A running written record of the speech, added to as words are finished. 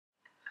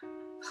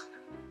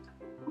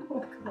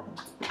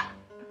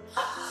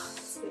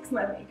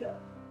with my makeup.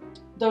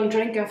 Don't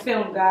drink and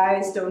film,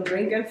 guys. Don't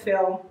drink and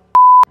film.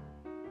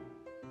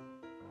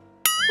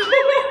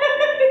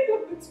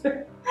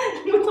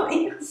 Je moet wel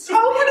in je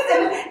gezicht. Oh,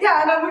 maar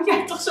ja, dan moet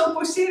jij toch zo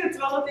poseren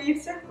terwijl het in je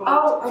gezicht komt.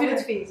 Oh, Vind je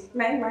het vies?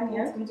 Nee, maar niet.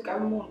 Ja, dat moet ik uit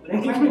mijn mond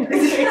brengen.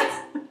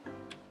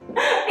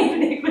 Ik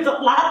denk me dat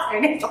later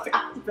en ik dacht,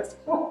 ah, het is best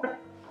goed.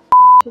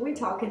 Shall we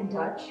talk in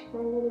Dutch for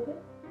a little bit?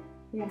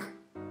 Ja.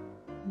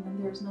 And then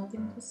there's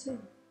nothing to say.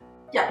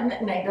 Ja,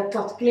 nee,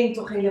 dat klinkt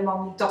toch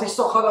helemaal niet. Dat is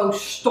toch gewoon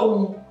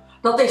stom.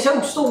 Dat is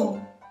zo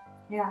stom.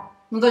 Ja.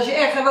 Want als je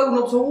echt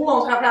gewoon op z'n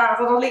Hollands gaat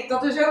praten, dan ligt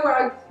dat er zo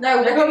uit.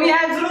 Nou, daar kom jij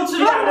uit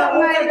Rotterdam.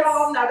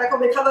 Nou, daar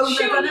kom ik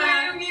gewoon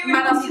uit.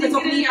 Maar dan ziet het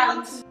toch niet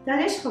uit. Dat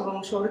is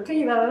gewoon zo, dat kun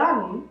je wel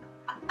lang.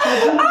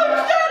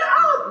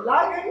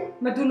 Lang?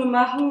 Maar doe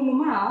normaal gewoon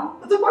normaal.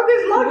 Wat de fuck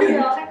is lang?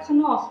 Heel gek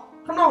genoeg.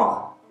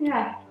 Genoeg?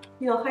 Ja.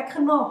 Heel gek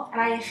genoeg. En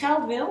als je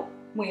geld wil,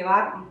 moet je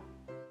warten.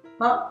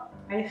 Wat?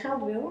 Als je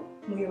geld wil,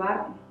 moet je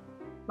warten.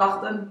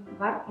 Wachten.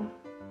 Warten.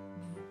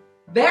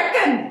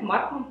 Werken!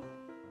 Warten.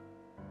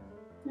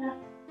 Ja.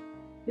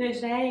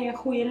 Dus een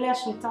goede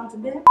les van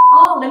Tante Deb.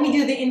 Oh, let me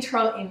do the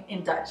intro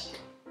in Dutch.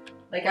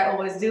 Like I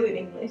always do in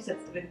English,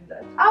 let's do it in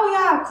Dutch. Oh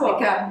ja,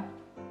 cool.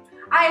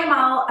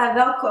 Allemaal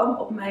welkom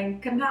op mijn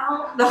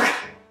kanaal.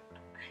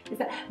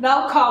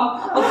 Welkom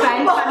op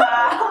mijn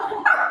kanaal.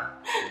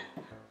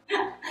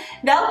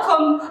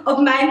 Welkom op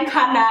mijn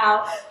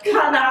kanaal.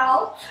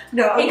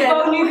 No, okay. Ik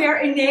woon nu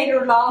weer in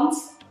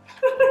Nederland.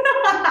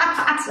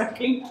 Zo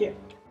klinkt je.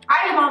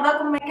 Allemaal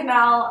welkom op mijn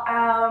kanaal.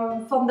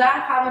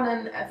 Vandaag gaan we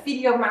een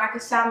video maken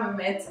samen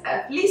met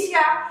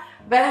Phylicia.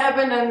 We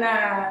hebben een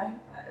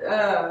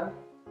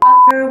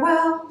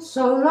farewell,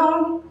 so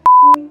long.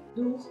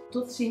 Doeg,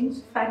 tot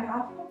ziens, fijne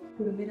avond,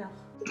 goedemiddag.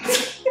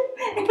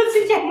 En wat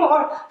zit jij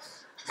morgen?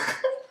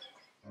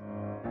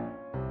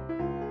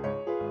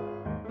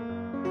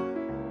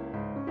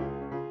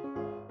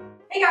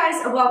 Hey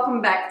guys,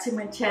 welcome back to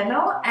my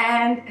channel,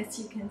 and as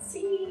you can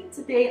see,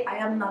 today I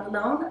am not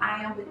alone.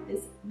 I am with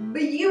this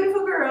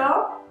beautiful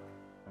girl.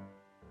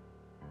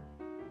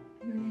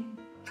 Your name?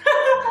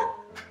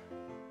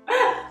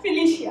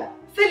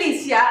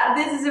 Phylicia.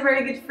 This is a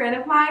very good friend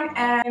of mine,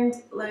 and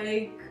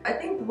like I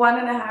think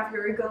 1.5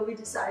 years ago we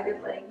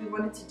decided like we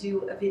wanted to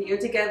do a video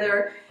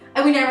together,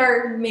 and we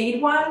never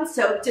made one.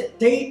 So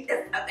today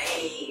is the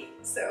day.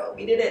 So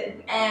we did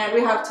it, and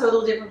we have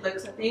total different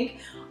looks. I think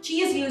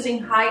she is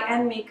using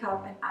high-end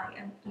makeup, and I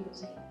am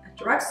using a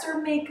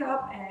drugstore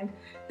makeup, and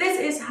this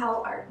is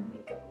how our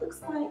makeup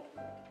looks like.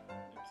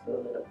 Let's go a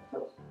little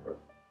closer.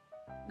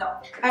 No,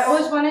 I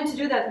always wanted to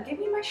do that. Give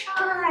me my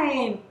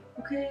shine.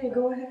 Okay,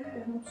 go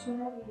ahead. I'm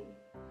sorry.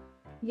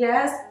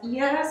 Yes.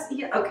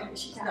 Okay,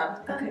 she's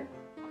done. Okay,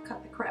 I'll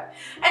cut the crap.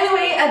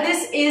 Anyway,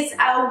 this is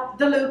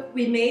the look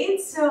we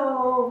made.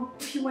 So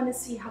if you want to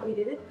see how we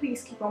did it,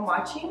 please keep on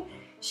watching.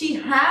 She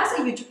has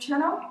a YouTube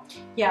channel.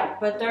 Yeah,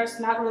 but there's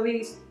not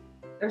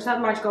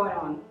much going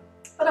on.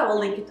 But I will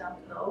link it down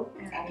below.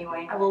 And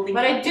anyway, I will link.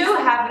 But I do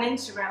have an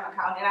Instagram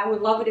account, and I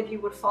would love it if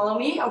you would follow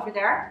me over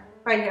there,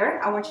 right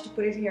here. I want you to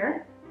put it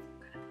here.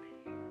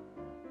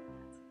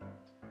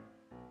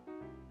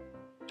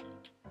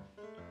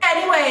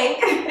 Anyway,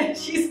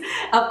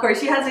 of course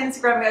she has an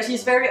Instagram account.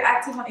 She's very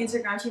active on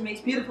Instagram. She makes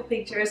beautiful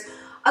pictures,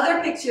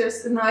 other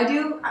pictures than I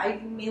do. I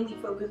mainly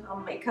focus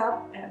on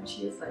makeup, and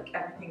she is like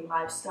everything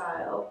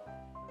lifestyle,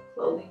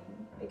 clothing,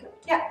 makeup.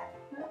 Yeah,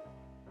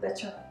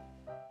 that's her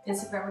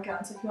Instagram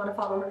account. So if you want to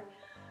follow her,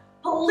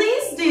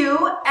 please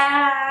do.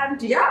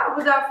 And yeah,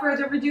 without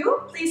further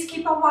ado, please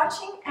keep on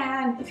watching.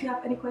 And if you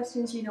have any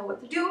questions, you know what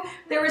to do.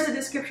 There is a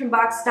description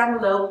box down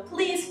below.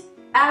 Please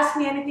ask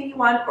me anything you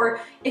want, or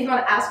if you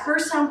want to ask her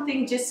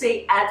something, just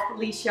say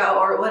 @Phylicia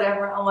or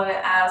whatever. I want to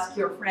ask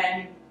your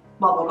friend,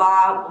 blah blah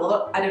blah,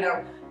 blah, I don't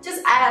know.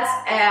 Just ask,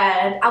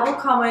 and I will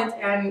comment,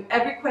 and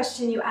every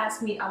question you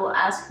ask me, I will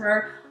ask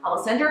her. I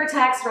will send her a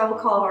text, or I will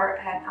call her,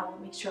 and I will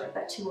make sure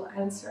that she will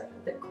answer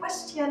the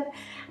question.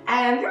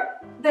 And yeah,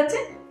 that's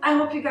it. I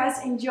hope you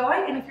guys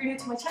enjoy, and if you're new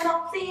to my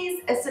channel,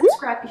 please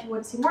subscribe if you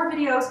want to see more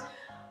videos.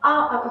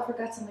 I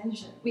forgot to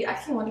mention, we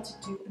actually wanted to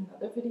do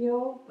another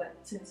video, but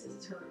since this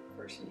is her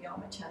first video on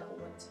my channel,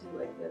 we wanted to do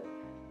like the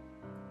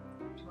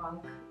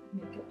drunk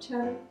makeup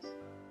challenge.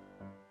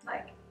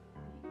 Like,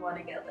 we want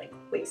to get like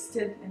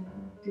wasted and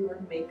do her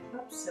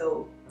makeup,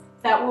 so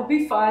that would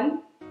be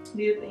fun.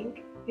 Do you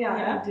think? Yeah,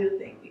 I do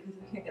think, because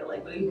we can get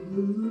like,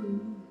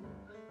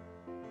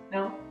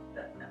 no?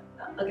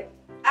 Okay.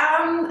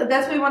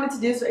 That's what we wanted to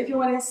do, so if you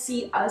want to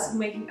see us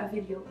making a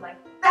video like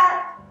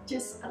that,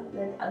 just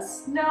let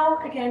us know.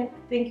 Again,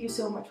 thank you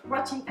so much for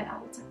watching, and I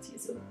will talk to you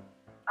soon.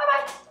 Bye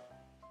bye!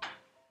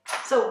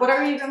 So what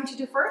are you going to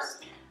do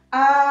first?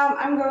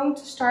 I'm going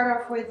to start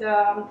off with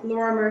the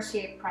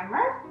Mercier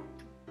primer.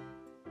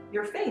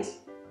 Your face?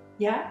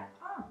 Yeah.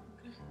 Oh,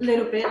 okay. A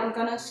little bit. I'm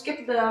gonna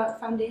skip the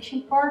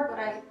foundation part, but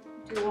I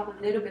do want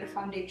a little bit of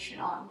foundation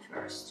on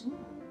first.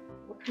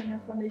 What kind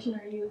of foundation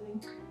are you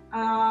using?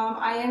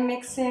 I am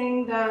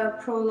mixing the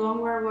Pro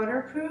Longwear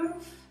Waterproof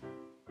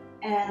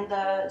and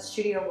the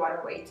Studio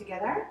Waterweight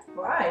together.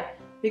 Why?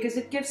 because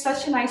it gives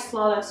such a nice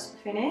flawless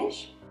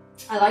finish.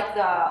 I like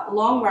the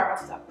long wear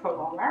of the pro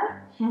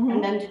longwear,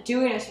 and then the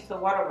dewiness of the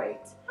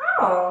waterweight.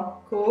 Oh,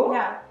 cool.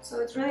 Yeah, so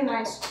it's really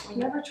nice. I've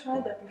never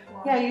tried that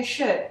before. Yeah, you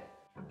should.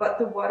 But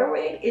the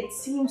waterweight, it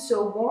seems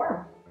so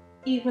warm,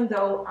 even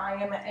though I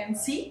am an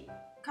NC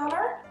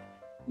color.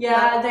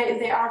 Yeah,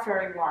 they are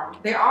very warm.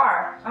 They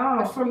are. Oh.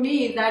 But for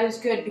me, that is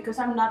good because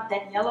I'm not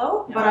that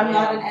yellow, but I'm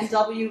not an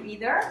NW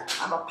either.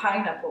 I'm a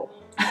pineapple.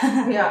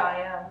 Yeah, I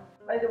am.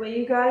 By the way,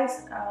 you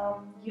guys,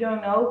 you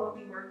don't know, but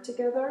we worked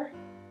together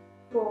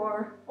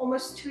for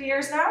almost 2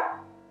 years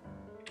now.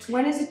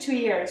 When is it 2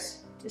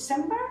 years?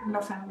 December?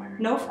 November.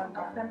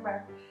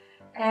 November.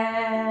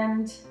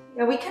 And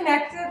yeah, we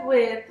connected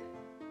with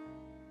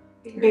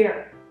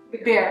beer.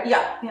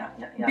 Yeah.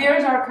 Beer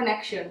is our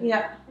connection.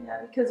 Yeah,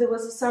 because it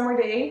was a summer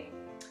day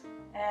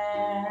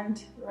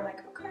and we were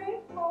like, okay,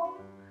 well,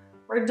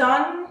 we're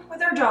done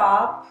with our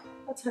job.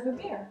 Let's have a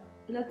beer.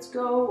 Let's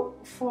go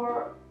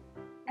for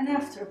an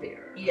after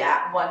beer.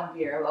 Yeah, one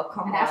beer. Well,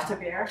 come on. After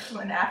beer.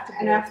 An after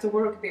beer. An after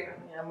work beer.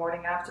 Yeah,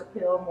 morning after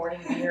pill,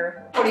 morning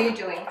beer. What are you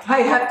doing? I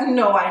have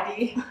no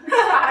idea.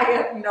 I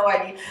have no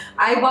idea.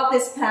 I bought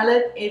this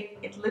palette.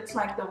 It looks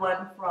like the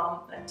one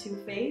from Too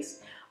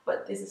Faced.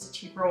 But this is a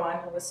cheaper one.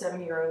 It was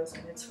 €7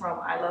 and it's from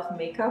I Love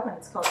Makeup and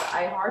it's called the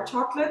I Heart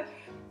Chocolate.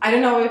 I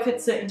don't know if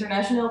it's an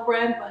international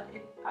brand, but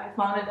I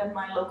found it at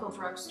my local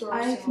drugstore.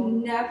 I've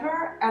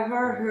never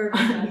ever heard of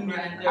that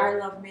brand. I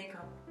Love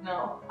Makeup.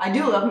 No, I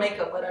do love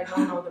makeup, but I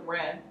don't know the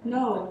brand.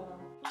 No.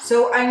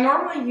 So I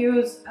normally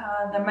use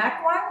the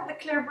MAC one, the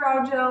clear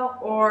brow gel,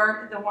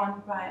 or the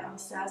one by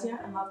Anastasia.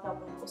 I love that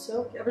one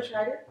also. You ever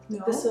tried it?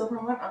 No. The silver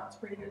one? Oh, it's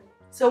pretty good.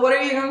 So what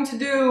are you going to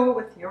do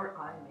with your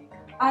eye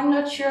makeup? I'm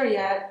not sure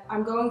yet.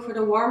 I'm going for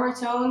the warmer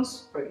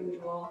tones, per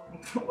usual.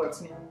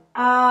 What's new?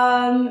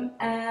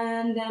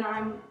 And then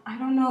I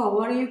don't know.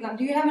 What are you going to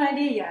do? You have an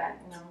idea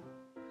yet? No.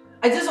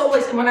 I just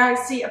always, when I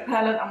see a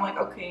palette, I'm like,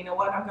 okay, you know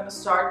what? I'm going to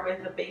start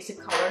with the basic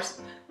colors,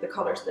 the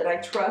colors that I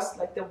trust,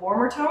 like the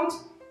warmer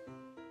tones.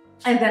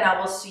 And then I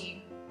will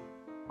see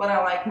what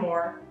I like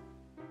more.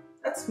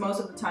 That's most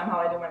of the time how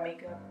I do my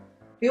makeup.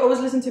 Do you always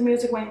listen to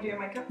music when you do your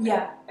makeup?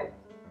 Yeah.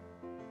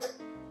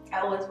 I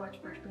always watch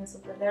Fresh Prince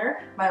of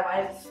Bel-Air, my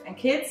wife and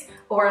kids,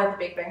 or The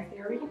Big Bang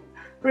Theory.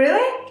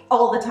 Really?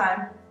 All the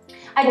time.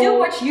 I do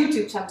watch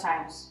YouTube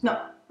sometimes.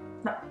 No.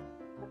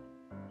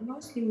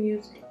 Mostly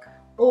music.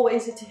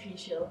 Always a TV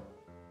show.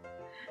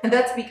 And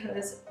that's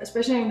because,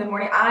 especially in the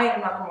morning, I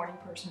am not a morning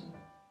person.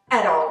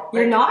 At all.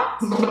 You're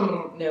not?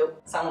 No.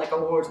 Sound like a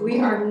horse. We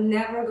are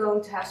never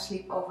going to have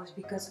sleepovers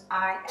because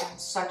I am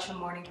such a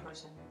morning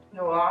person.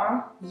 You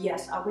are?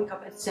 Yes, I wake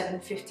up at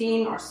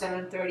 7:15 or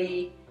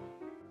 7:30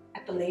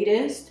 at the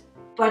latest.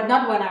 But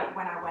not when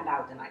I went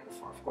out the night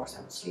before, of course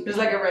I would sleep. Just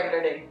like a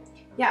regular day.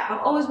 Yeah, I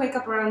always wake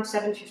up around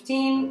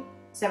 7:15,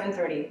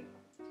 7:30.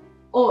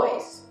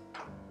 Always.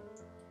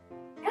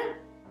 Yeah.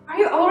 Are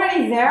you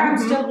already there? I'm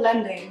still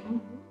blending.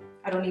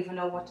 I don't even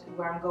know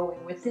where I'm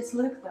going with this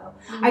look though.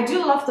 I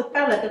do love the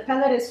palette. The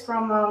palette is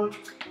from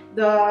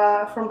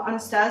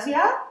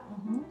Anastasia,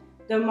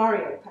 the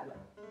Mario palette.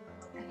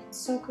 And it's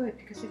so good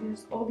because it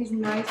has all these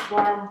nice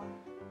warm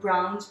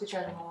browns, which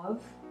I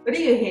love. What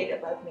do you hate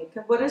about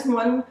makeup? What is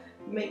one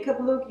makeup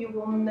look you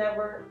will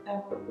never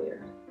ever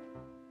wear?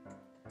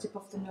 Tip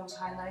of the nose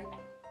highlight.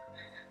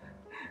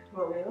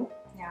 For real?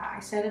 Yeah, I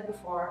said it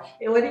before.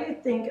 Hey, what do you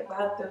think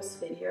about those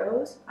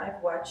videos?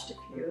 I've watched a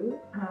few.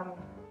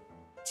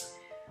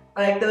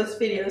 Like those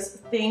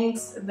videos,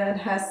 things that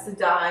has to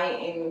die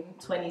in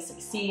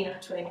 2016 or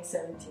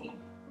 2017.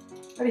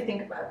 What do you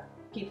think about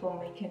people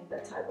making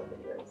that type of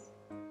videos?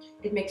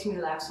 It makes me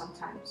laugh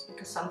sometimes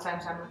because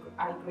sometimes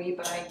I agree,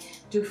 but I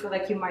do feel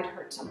like you might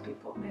hurt some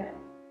people. Yeah,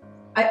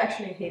 I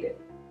actually hate it.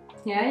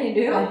 Yeah, you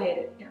do? I hate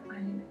it. Yeah, I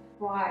hate it.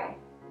 Why?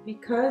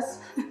 Because,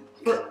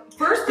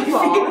 first of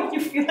all, you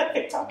feel like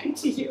they're talking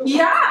to you.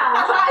 Yeah,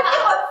 I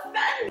feel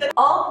offended.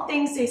 All the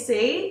things they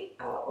say,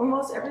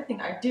 almost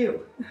everything I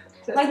do.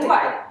 Like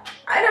what?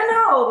 I don't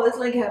know. It's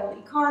like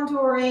heavily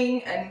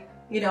contouring and,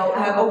 you know,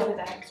 I'm over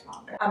that as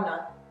well. I'm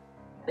not.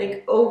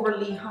 Like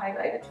overly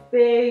highlighted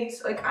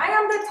face. Like I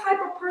am that type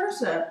of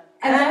person.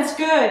 And that's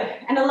good.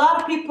 And a lot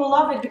of people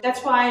love it.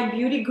 That's why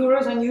beauty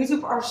gurus on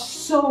YouTube are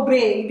so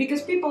big,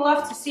 because people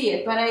love to see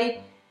it. But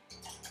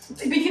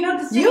you know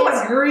the thing you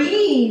is,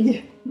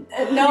 agree.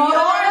 No,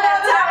 you're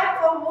that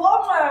type of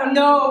woman.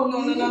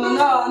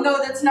 No,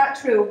 that's not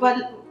true. But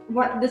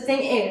what the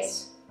thing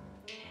is,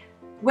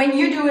 when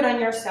you do it on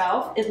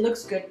yourself, it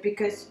looks good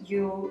because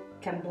you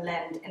can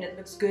blend and it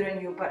looks good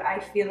on you. But I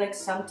feel like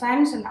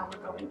sometimes, and now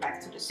we're going back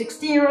to the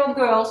 16-year-old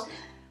girls,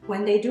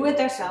 when they do it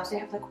themselves, they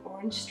have like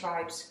orange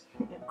stripes,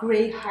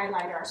 gray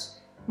highlighters.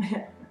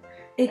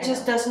 It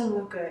just doesn't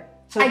look good.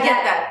 So I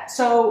get that.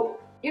 So,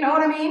 you know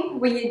what I mean?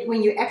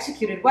 When you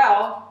execute it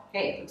well,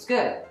 hey, it looks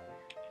good.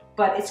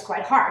 But it's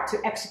quite hard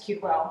to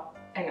execute well.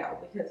 I know,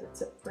 because it's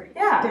a pretty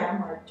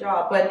damn hard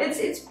job. But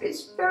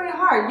it's very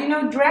hard. You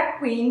know, drag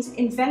queens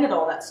invented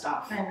all that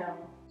stuff. I know.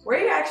 Where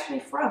are you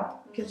actually from?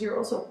 Because you're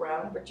also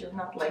brown, but you're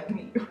not like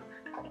me.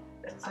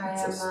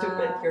 So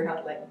stupid. You're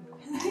not like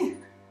me.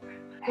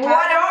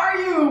 What are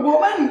you,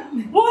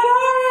 woman? What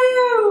are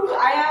you?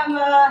 I am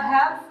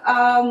half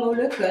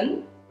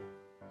Moluccan.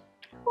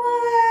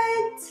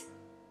 What?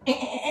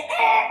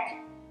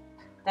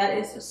 That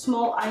is a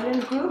small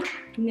island group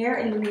near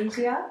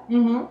Indonesia.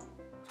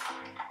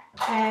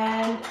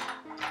 And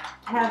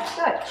half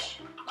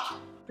Dutch.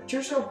 But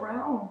you're so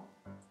brown.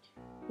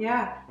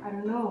 Yeah, I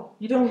don't know.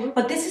 You don't look.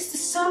 But this is the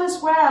sun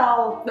as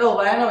well. No,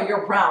 but I know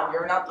you're brown.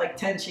 You're not like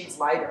 10 shades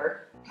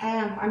lighter. I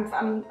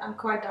am. I'm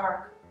quite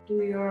dark.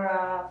 Do your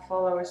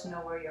followers know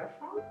where you're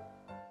from?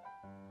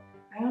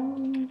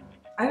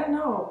 I don't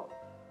know.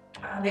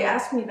 They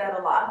ask me that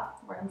a lot,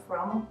 where I'm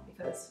from,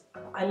 because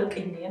I look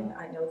Indian.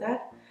 I know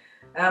that,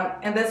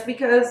 and that's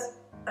because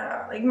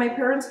like my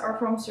parents are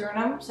from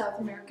Suriname, South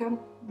America,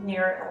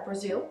 near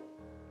Brazil.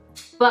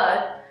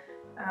 But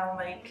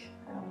like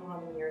I don't know how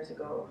many years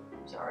ago.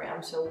 I'm sorry,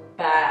 I'm so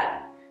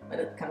bad when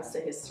it comes to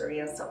history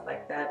and stuff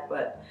like that.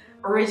 But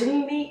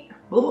originally,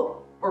 we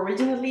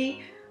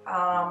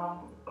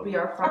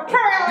are from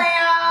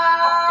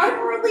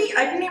Apparently,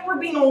 I've never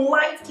been on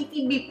live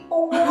TV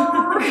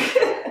before.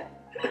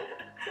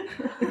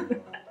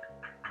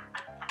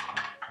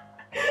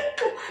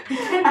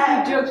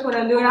 I do jokes when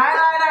I'm doing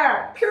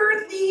eyeliner.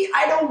 Apparently,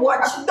 I don't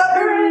watch the.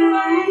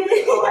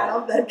 Oh, I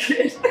love that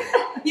kid.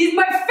 He's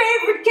my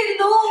favorite kid in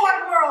the whole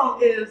wide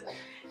world.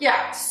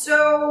 Yeah.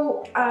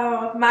 So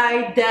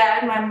my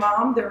dad, my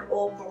mom, they're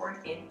all born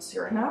in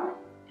Suriname,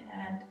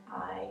 and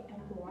I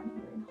am born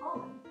here in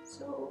Holland.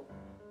 So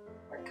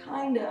we're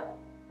kind of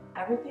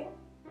everything.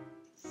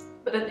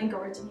 But I think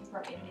originally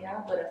from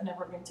India, but I've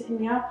never been to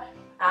India.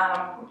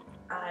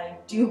 I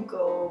do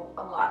go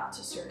a lot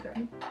to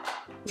Suriname.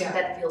 Yeah,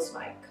 that feels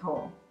like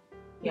home.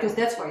 Because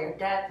that's where your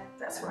dad.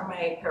 That's where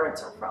my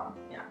parents are from.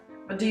 Yeah.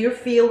 But do you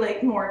feel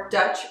like more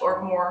Dutch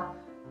or more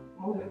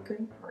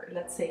Moluccan, or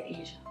let's say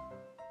Asian?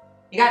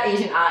 You got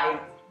Asian eyes.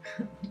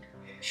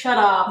 Shut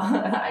up.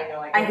 I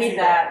know. I hate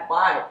that.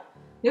 Why?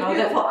 You have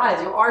beautiful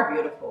eyes. You are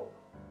beautiful.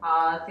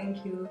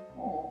 Thank you.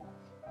 Oh.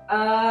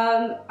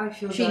 I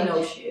feel She Dutch.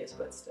 knows she is,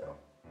 but still.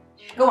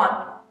 Go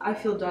on. I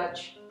feel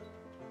Dutch.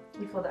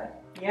 You feel that?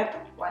 Yep.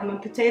 Why? I'm a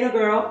potato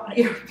girl.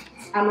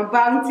 I'm a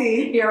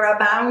bounty. You're a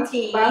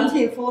bounty.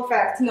 Bounty in full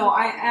effect. No,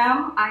 I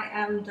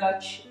am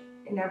Dutch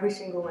in every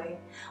single way.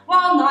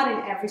 Well, not in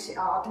every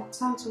single. Oh, that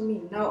sounds so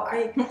mean. No,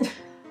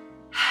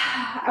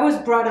 I was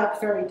brought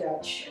up very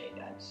Dutch. Very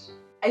Dutch.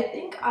 I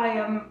think I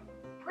am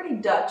pretty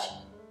Dutch,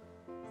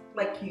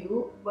 like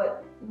you,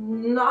 but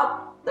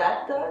not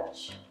that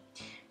Dutch.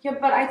 Yeah,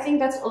 but I think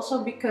that's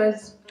also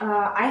because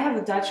I have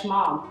a Dutch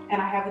mom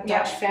and I have a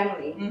Dutch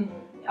family.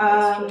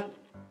 Yeah,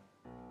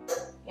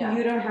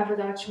 You don't have a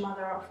Dutch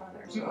mother or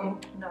father, so.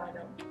 No, I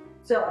don't.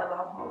 Still, I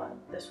love Holland.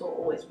 This will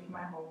always be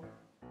my home.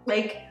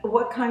 Like,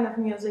 what kind of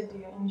music do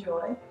you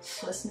enjoy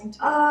listening to?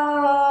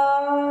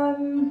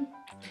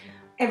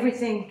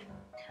 Everything.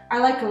 I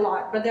like a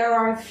lot, but there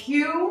are a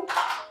few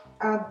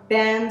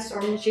bands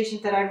or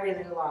musicians that I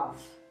really love.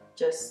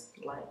 Just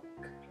like?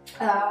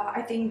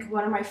 I think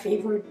one of my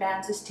favorite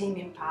bands is Tame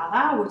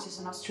Impala, which is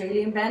an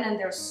Australian band, and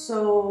they're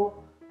so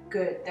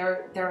good.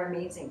 They're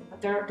amazing, but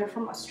they're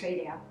from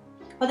Australia.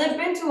 But they've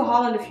been to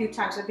Holland a few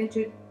times. I've been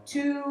to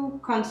 2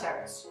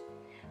 concerts,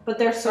 but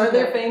they're so Are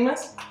they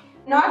famous?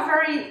 Not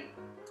very.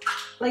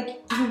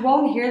 Like, you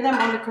won't hear them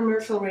on the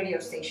commercial radio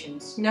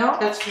stations. No?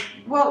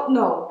 Well,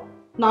 no,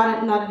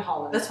 not in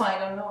Holland. That's why I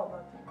don't know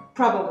about them.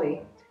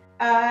 Probably.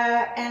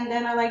 And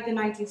then I like the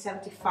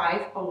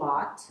 1975 a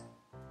lot,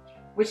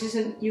 which is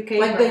a UK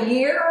Like band. the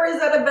year, or is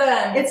that a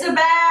band? It's a band!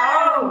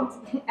 Oh.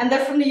 And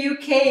they're from the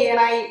UK, and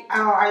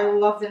I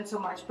love them so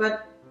much.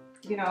 But,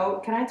 you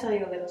know, can I tell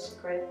you a little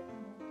secret?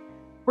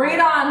 Bring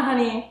it on,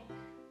 honey!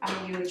 I'm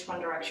a huge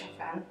One Direction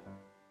fan.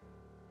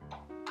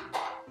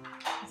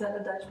 Is that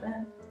a Dutch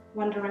band?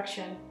 One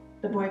Direction,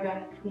 the boy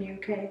band from the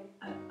UK.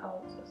 Oh,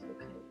 it's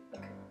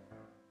okay.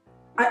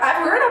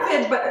 I've heard of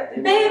it, but...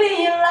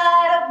 Baby, you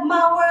light up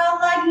my world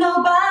like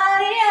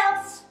nobody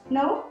else.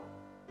 No?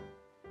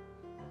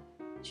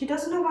 She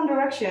doesn't know One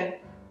Direction.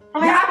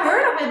 Yeah, I've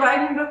heard of it, but I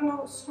don't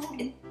know the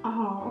song.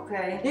 Oh,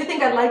 okay. Do you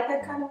think I like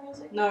that kind of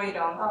music? No, you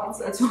don't. Oh,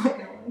 that's why I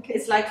don't like it.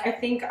 It's like, I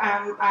think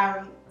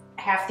I'm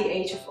half the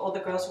age of all the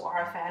girls who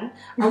are a fan.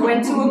 I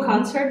went to a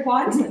concert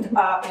once.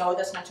 No,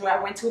 that's not true.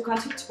 I went to a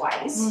concert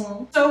twice.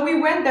 So we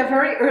went there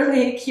very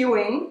early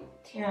queuing.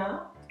 Yeah.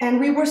 And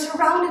we were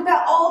surrounded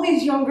by all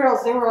these young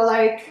girls. They were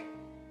like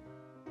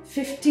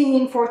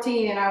 15,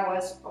 14, and I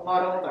was a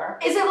lot older.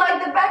 Is it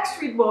like the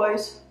Backstreet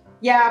Boys?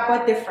 Yeah,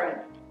 but different.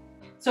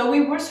 So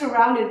we were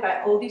surrounded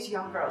by all these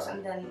young girls,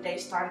 and then they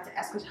started to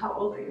ask us, how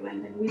old are you?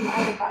 And then we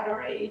lied about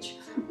our age.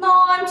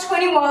 No, I'm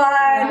 21.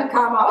 Yeah,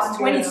 come I was on,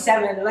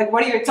 27. Like,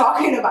 what are you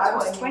talking about? I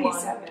was 21.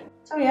 27.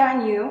 So yeah,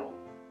 and you?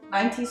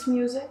 90s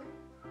music,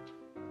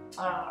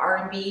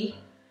 R&B,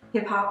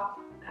 hip-hop,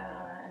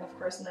 and of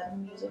course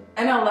Latin music.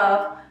 And I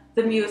love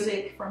the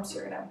music from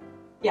Suriname.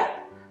 Yeah.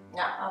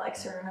 Yeah, I like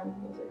Suriname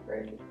music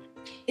very good.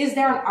 Is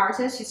there an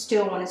artist you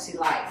still want to see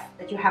live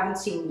that you haven't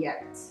seen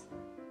yet?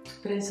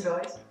 Prince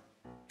Royce.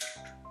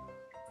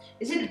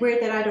 Is it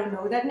weird that I don't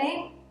know that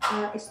name?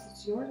 Is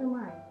this yours or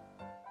mine?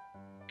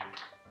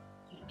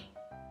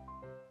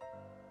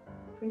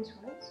 Prince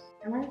Rice?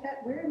 Am I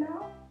that weird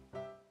now?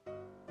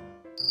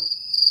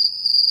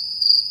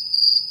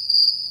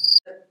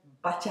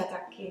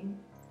 Bachata king.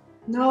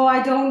 No,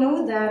 I don't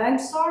know that. I'm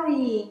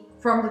sorry.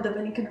 From the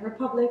Dominican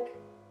Republic.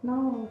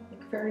 No.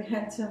 Like very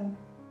handsome,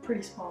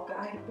 pretty small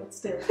guy, but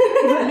still.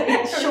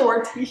 He's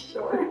short.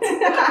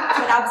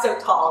 But I'm so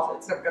tall, so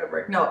it's not gonna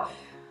work. No.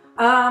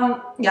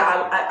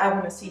 Yeah, I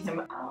want to see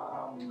him.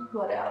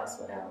 What else?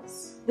 What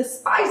else? The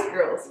Spice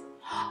Girls.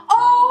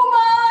 Oh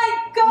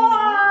my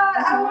God!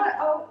 I want.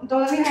 Oh,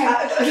 don't let me hang.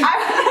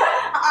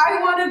 I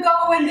want to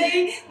go when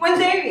they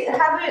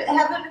have it.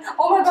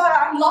 Oh my God!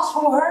 I'm lost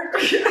for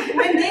words.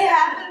 When they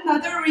have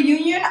another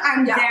reunion,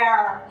 I'm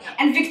there.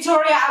 And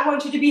Victoria, I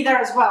want you to be there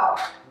as well.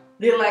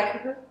 Do you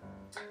like her?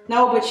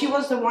 No, but she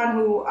was the one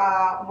who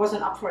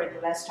wasn't up for it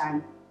the last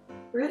time.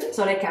 Really?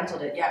 So they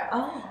cancelled it. Yeah.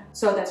 Oh.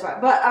 So that's why.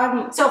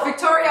 But so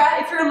Victoria,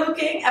 if you're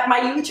looking at my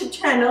YouTube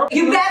channel,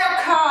 you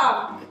better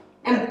come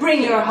and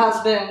bring your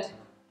husband.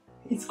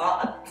 He's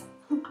hot.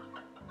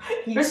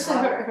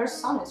 Her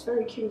son is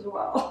very cute as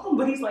well.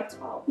 But he's like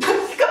 12.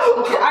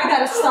 Okay, I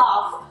gotta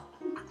stop.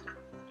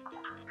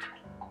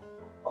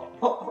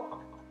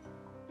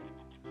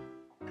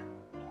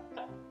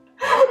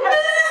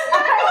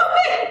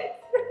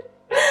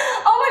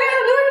 Oh my God,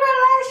 I'm doing my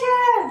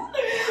lashes!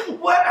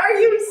 What are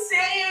you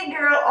saying,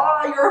 girl?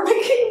 Oh, you're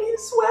making me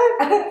sweat.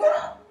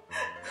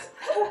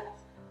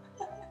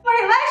 My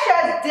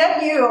lashes,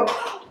 damn you!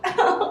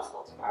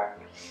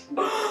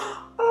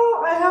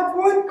 Oh, I have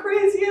one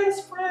crazy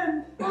ass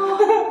friend.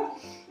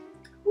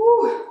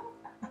 Ooh,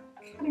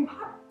 getting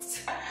hot.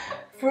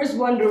 First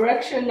One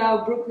Direction,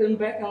 now Brooklyn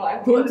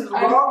Beckham. What's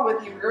wrong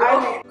with you,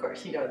 girl? Of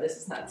course, you know this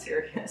is not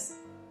serious.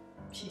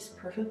 She's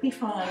perfectly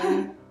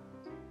fine.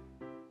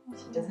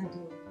 She doesn't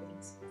do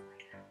things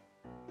like that,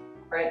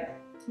 right?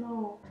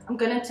 No, I'm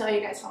gonna tell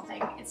you guys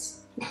something.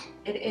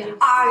 It is.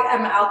 I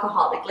am an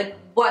alcoholic. Like,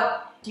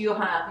 what do you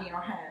have in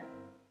your hand?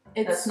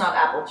 It's not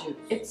apple juice.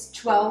 It's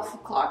 12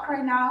 o'clock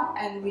right now,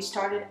 and we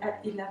started at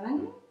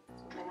 11.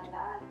 Something like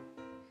that.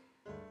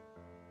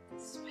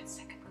 This is my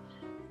second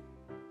glass.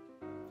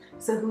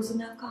 So who's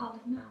an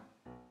alcoholic now?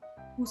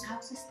 Whose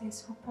house is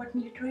this? Who poured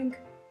me a drink?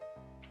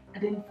 I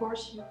didn't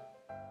force you.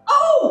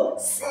 Oh,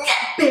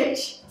 snap,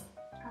 bitch!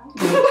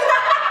 Like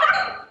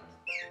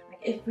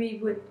if we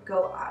would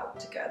go out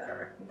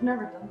together. We've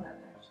never done that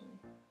actually.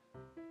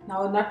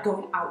 No, not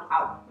going out.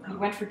 No. We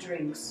went for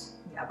drinks.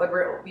 Yeah, but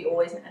we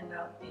always end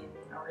up in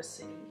our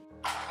city.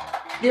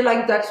 Do you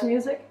like Dutch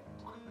music?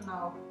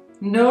 No.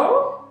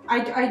 No?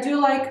 I do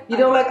like... You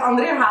don't like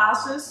André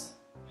Hazes?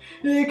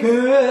 Ik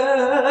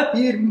heb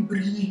hier een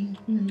brief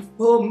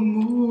van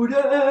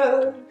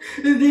moeder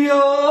die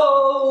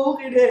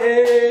ogen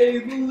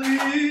even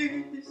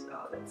lies.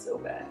 Oh, that's so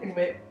bad.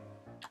 Anyway.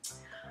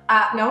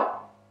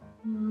 No?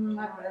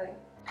 Not really.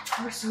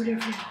 We're so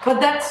different. But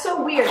that's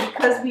so weird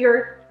because we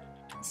are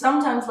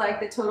sometimes like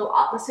the total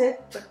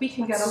opposite, but we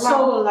can get along.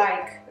 So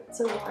alike.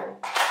 So alike.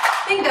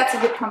 I think that's a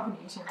good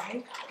combination,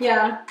 right?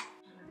 Yeah.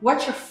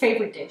 What's your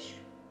favorite dish?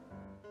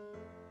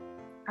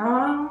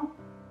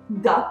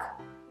 Duck.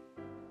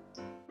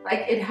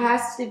 Like it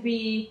has to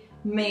be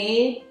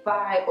made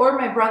by or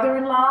my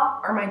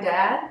brother-in-law or my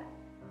dad,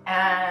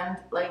 and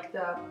like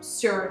the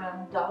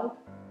Suriname dog.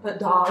 The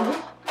dog.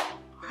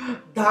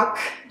 Duck.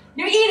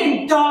 You're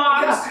eating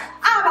dogs! Yeah.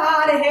 I'm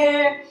out of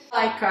here!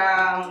 Like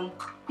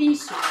pea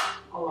soup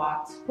a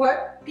lot.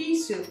 What? Pea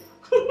soup.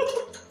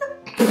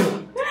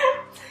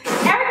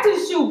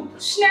 Erwtensoep.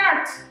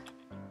 Snert.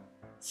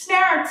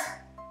 Snert.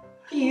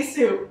 Pea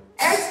soup.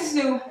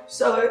 Erwtensoep.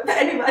 So if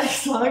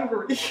anybody's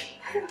hungry.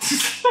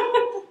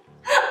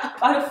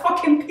 About a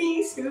fucking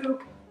pea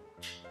soup.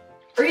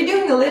 Are you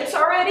doing the lips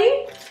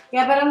already?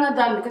 Yeah, but I'm not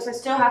done because I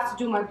still have to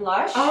do my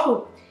blush.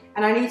 Oh.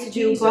 And I need to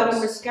do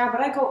bottom mascara,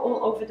 but I go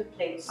all over the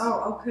place.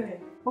 Oh, okay.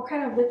 What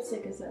kind of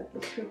lipstick is that?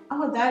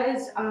 Oh, that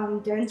is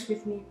Dance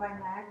With Me by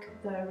MAC,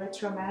 the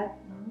Retro Matte.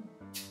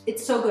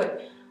 It's so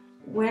good.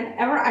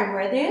 Whenever I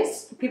wear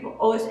this, people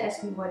always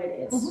ask me what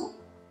it is.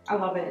 I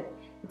love it.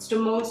 It's the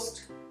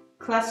most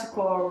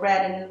classical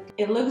red and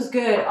it looks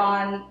good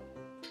on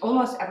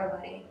almost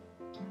everybody.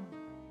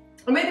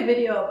 I made a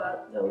video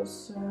about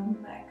those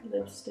MAC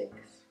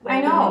lipsticks. Like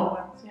I know. The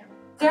ones, yeah.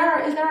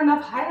 Is there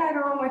enough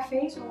highlighter on my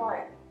face or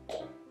what?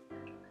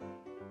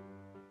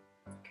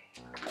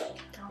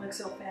 I look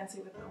so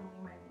fancy with only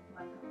my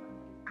liner.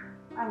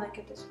 I like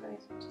it this way.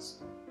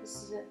 This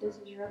is it. This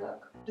is your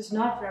look. It's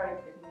not very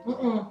pretty.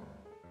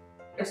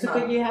 It's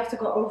not. You have to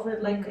go over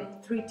it like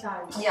 3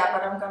 times. Yeah,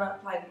 but I'm gonna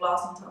apply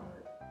gloss on top of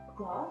it.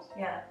 Gloss?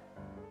 Yeah.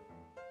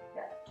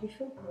 Yeah. Do you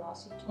feel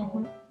glossy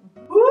too?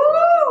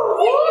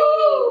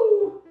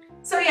 Woo!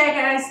 So yeah,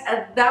 guys,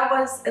 that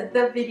was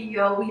the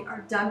video. We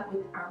are done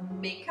with our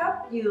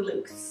makeup. You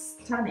look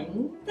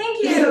stunning.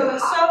 Thank you.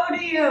 So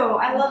do you.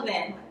 I love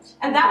it.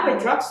 And that way,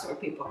 drugstore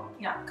people.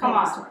 Yeah, come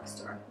on.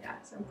 Drugstore.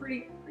 Yeah, so I'm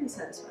pretty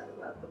satisfied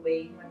about the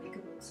way my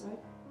makeup looks, right?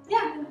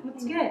 Yeah,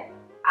 that's good.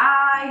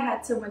 I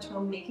had so much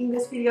fun making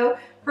this video.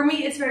 For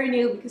me, it's very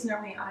new because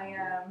normally I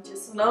am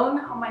just alone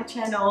on my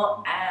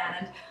channel,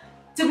 and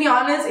to be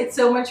honest, it's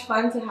so much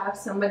fun to have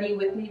somebody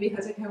with me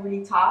because I can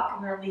really talk.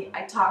 And normally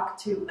I talk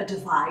to a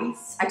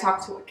device, I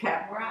talk to a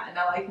camera, and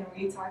now I can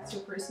really talk to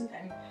a person,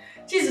 and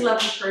she's a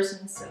lovely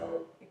person,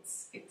 so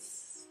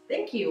it's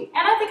thank you.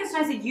 And I think it's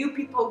nice that you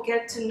people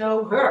get to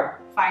know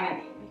her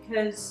finally,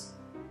 because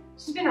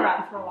she's been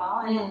around for a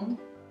while and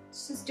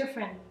it's just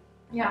different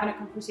having a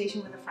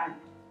conversation with a friend.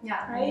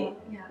 Yeah, right?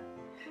 Yeah.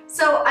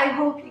 So I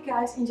hope you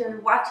guys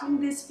enjoyed watching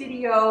this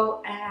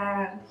video,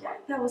 and yeah,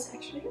 that was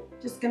actually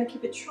it. Just gonna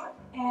keep it short,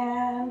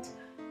 and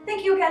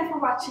thank you again for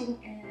watching,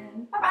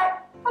 and bye bye.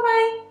 Bye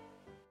bye.